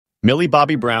Millie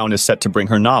Bobby Brown is set to bring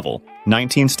her novel,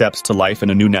 19 Steps, to life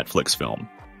in a new Netflix film.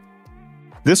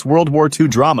 This World War II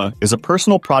drama is a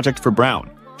personal project for Brown,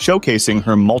 showcasing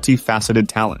her multifaceted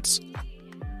talents.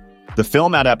 The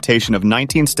film adaptation of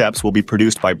 19 Steps will be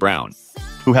produced by Brown,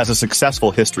 who has a successful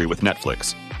history with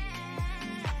Netflix.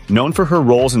 Known for her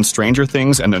roles in Stranger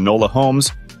Things and Enola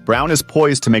Holmes, Brown is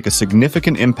poised to make a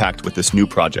significant impact with this new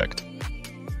project.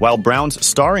 While Brown's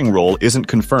starring role isn't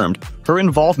confirmed, her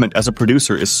involvement as a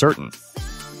producer is certain.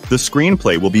 The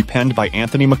screenplay will be penned by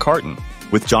Anthony McCartan,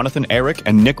 with Jonathan Ayrick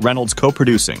and Nick Reynolds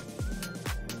co-producing.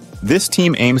 This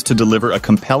team aims to deliver a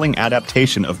compelling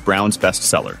adaptation of Brown's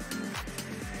bestseller.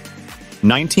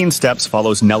 19 Steps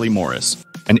follows Nellie Morris,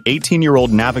 an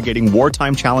 18-year-old navigating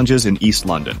wartime challenges in East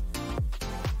London.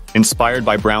 Inspired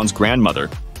by Brown's grandmother,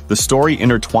 the story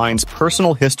intertwines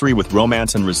personal history with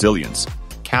romance and resilience,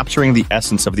 capturing the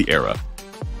essence of the era.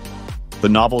 The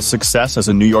novel's success as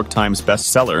a New York Times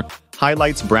bestseller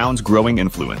highlights Brown's growing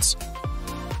influence.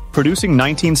 Producing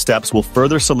 19 Steps will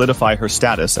further solidify her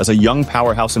status as a young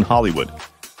powerhouse in Hollywood,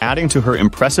 adding to her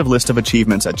impressive list of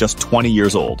achievements at just 20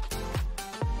 years old.